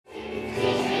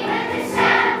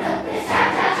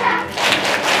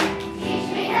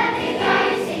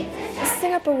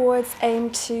Awards aim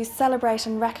to celebrate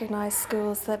and recognise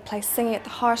schools that place singing at the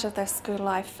heart of their school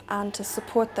life and to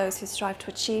support those who strive to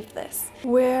achieve this.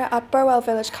 We're at Burwell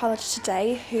Village College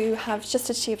today, who have just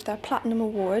achieved their Platinum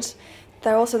Award.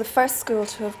 They're also the first school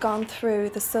to have gone through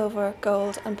the Silver,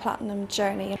 Gold and Platinum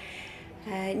journey.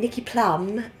 Nikki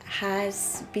Plum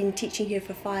has been teaching here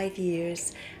for 5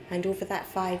 years, and over that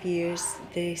 5 years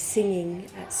the singing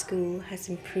at school has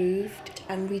improved,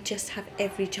 and we just have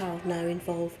every child now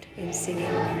involved in singing.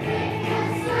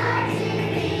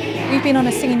 We've been on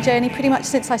a singing journey pretty much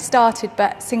since I started,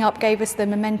 but Sing Up gave us the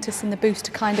momentum and the boost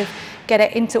to kind of get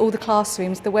it into all the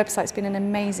classrooms. The website's been an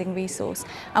amazing resource,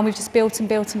 and we've just built and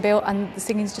built and built, and the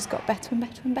singing's just got better and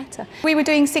better and better. We were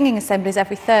doing singing assemblies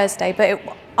every Thursday, but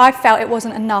I felt it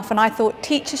wasn't enough, and I thought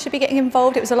teachers should be getting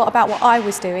involved. It was a lot about what I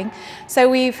was doing. So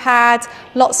we've had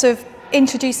lots of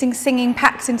introducing singing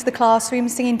packs into the classroom,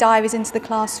 singing diaries into the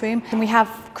classroom, and we have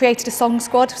created a song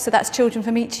squad, so that's children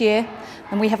from each year,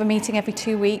 and we have a meeting every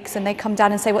 2 weeks, and they come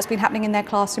down and say what's been happening in their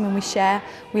classroom, and we share.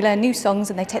 We learn new songs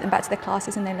and they take them back to their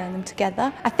classes and they learn them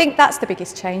together. I think that's the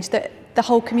biggest change, that the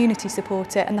whole community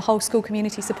support it and the whole school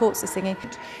community supports the singing.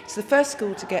 It's the first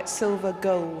school to get silver,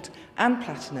 gold and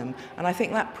platinum, and I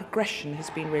think that progression has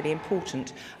been really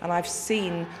important, and I've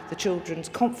seen the children's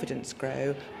confidence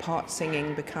grow, part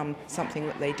singing become something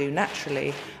that they do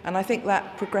naturally, and I think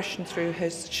that progression through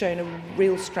has shown a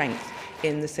real strength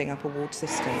in the Sing Up award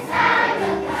system.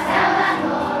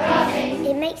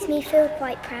 It makes me feel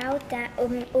quite proud that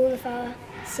all of our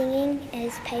singing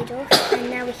is paid off, and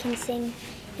now we can sing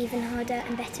even harder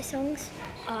and better songs.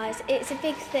 It's a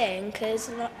big thing because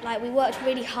we worked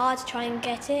really hard to try and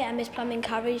get it, and Miss Plum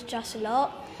encouraged us a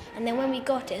lot, and then when we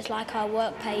got it, it's like our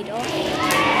work paid off. Sing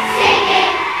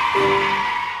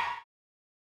it!